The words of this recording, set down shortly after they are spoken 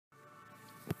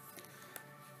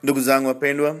Ndugu zangu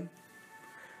wapendwa,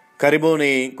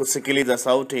 karibuni kusikiliza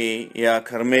sauti ya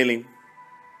Karmeli.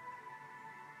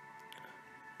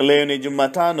 Leo ni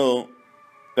Jumatano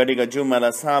katika juma la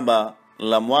 7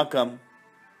 la mwaka.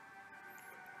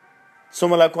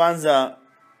 Somo la kwanza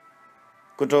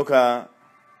kutoka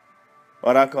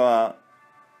waraka wa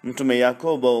mtume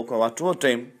Yakobo kwa watu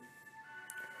wote,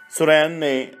 sura ya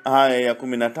 4 aya ya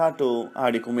 13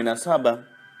 hadi 17.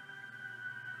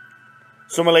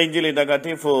 Somo la Injili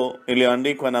takatifu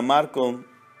iliyoandikwa na Marko,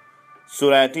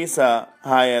 sura ya 9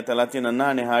 aya ya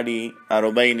 38 hadi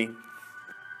 40.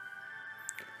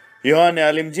 Yohane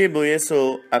alimjibu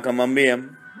Yesu akamwambia,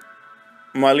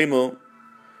 Mwalimu,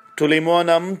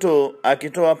 tulimwona mtu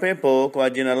akitoa pepo kwa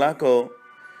jina lako,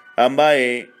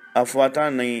 ambaye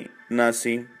hafuatani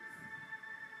nasi.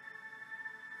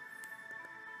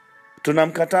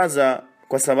 Tunamkataza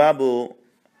kwa sababu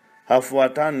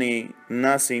hafuatani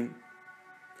nasi.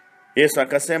 Yesu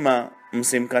akasema,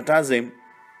 msimkataze,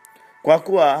 kwa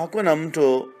kuwa hakuna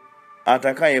mtu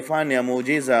atakayefanya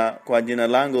muujiza kwa jina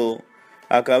langu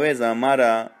akaweza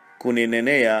mara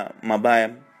kuninenea mabaya,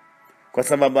 kwa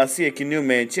sababu asiye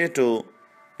kinyume chetu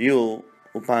yu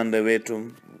upande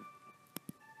wetu.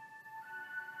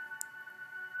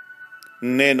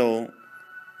 Neno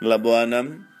la Bwana.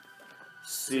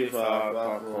 Sifa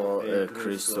kwako,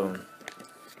 Kristo.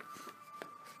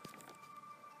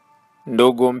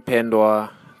 Ndugu mpendwa,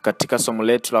 katika somo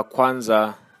letu la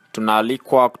kwanza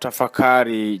tunaalikwa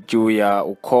kutafakari juu ya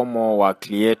ukomo wa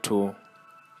akili yetu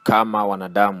kama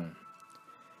wanadamu.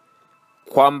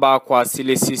 Kwamba kwa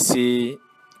asili sisi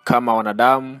kama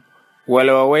wanadamu,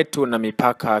 uelewa wetu na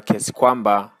mipaka kiasi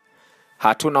kwamba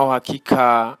hatuna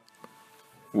uhakika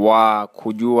wa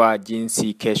kujua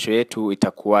jinsi kesho yetu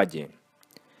itakuwaje.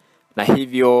 Na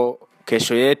hivyo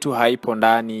kesho yetu haipo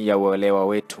ndani ya uelewa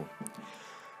wetu.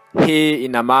 Hii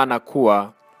ina maana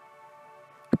kuwa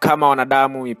kama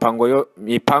wanadamu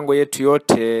mipango yetu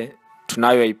yote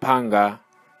tunayoipanga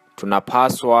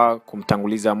tunapaswa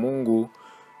kumtanguliza Mungu,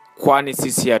 kwani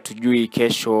sisi hatujui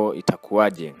kesho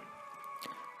itakuwaje.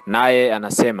 Naye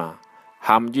anasema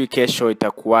hamjui kesho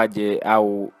itakuwaje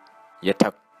au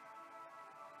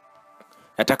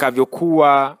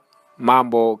yatakavyokuwa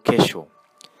mambo kesho.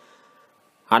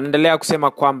 Anaendelea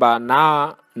kusema kwamba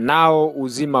nao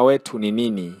uzima wetu ni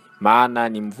nini, maana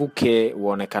ni mvuke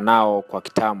uonekanao kwa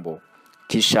kitambo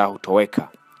kisha hutoweka.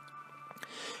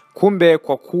 Kumbe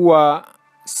kwa kuwa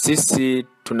sisi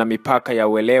tuna mipaka ya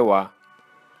uelewa,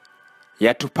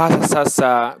 yatupasa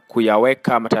sasa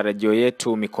kuyaweka matarajio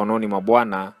yetu mikononi mwa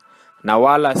Bwana, na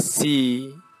wala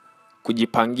si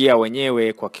kujipangia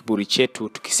wenyewe kwa kiburi chetu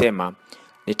tukisema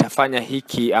nitafanya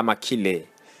hiki ama kile,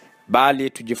 bali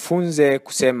tujifunze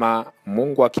kusema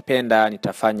Mungu akipenda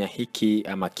nitafanya hiki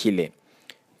ama kile,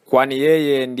 kwani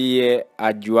yeye ndiye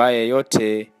ajuaye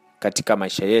yote katika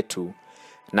maisha yetu,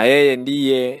 na yeye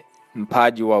ndiye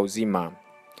mpaji wa uzima.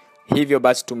 Hivyo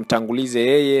basi tumtangulize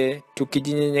yeye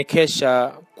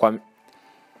tukijinyenyekesha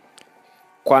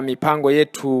kwa mipango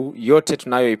yetu yote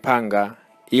tunayoipanga,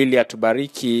 ili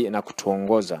atubariki na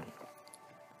kutuongoza.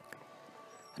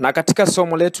 Na katika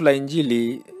somo letu la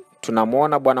Injili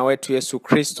tunamwona Bwana wetu Yesu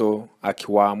Kristo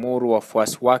akiwaamuru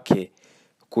wafuasi wake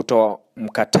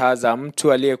kutomkataza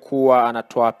mtu aliyekuwa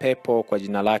anatoa pepo kwa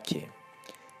jina lake.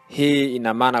 Hii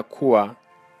ina maana kuwa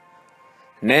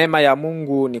neema ya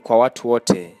Mungu ni kwa watu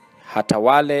wote, hata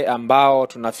wale ambao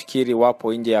tunafikiri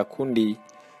wapo nje ya kundi,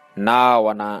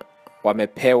 nao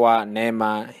wamepewa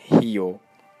neema hiyo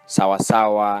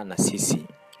sawasawa na sisi.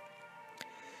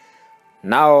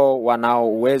 Nao wanao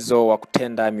uwezo wa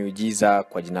kutenda miujiza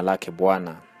kwa jina lake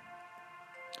Bwana.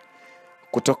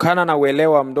 Kutokana na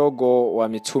uelewa mdogo wa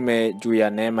mitume juu ya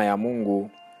neema ya Mungu,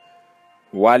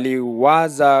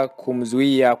 waliwaza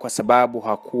kumzuia kwa sababu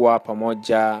hakuwa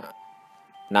pamoja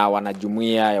na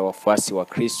wanajumuiya ya wafuasi wa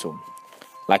Kristo.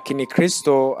 Lakini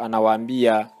Kristo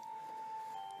anawaambia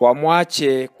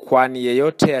wamwache, kwani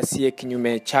yeyote asiye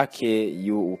kinyume chake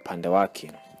yu upande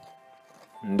wake.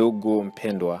 Ndugu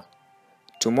mpendwa,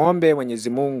 tumombe Mwenyezi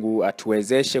Mungu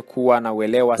atuwezeshe kuwa na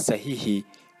uelewa sahihi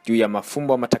juu ya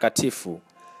mafumbo matakatifu,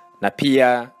 na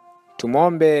pia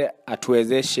tumombe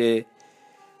atuwezeshe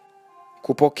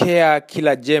kupokea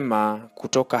kila jema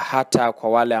kutoka hata kwa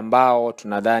wale ambao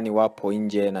tunadhani wapo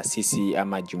nje na sisi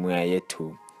ama jumuiya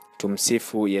yetu.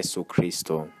 Tumsifu Yesu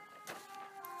Kristo.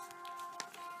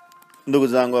 Ndugu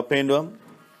zangu wapendwa,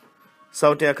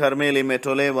 sauti ya Karmeli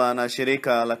imetolewa na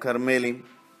shirika la Karmeli.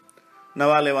 Na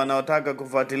wale wanaotaka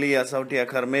kufuatilia sauti ya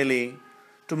Karmeli,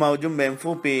 tuma ujumbe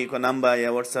mfupi kwa namba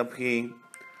ya WhatsApp hii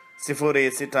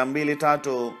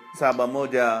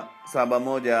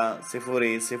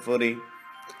 0623717100.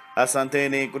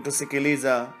 Asanteni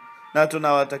kutusikiliza na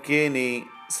tunawatakieni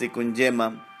siku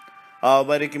njema.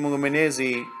 Awabariki Mungu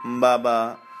Mwenyezi,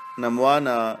 Baba na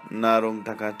Mwana na Roho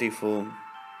Mtakatifu.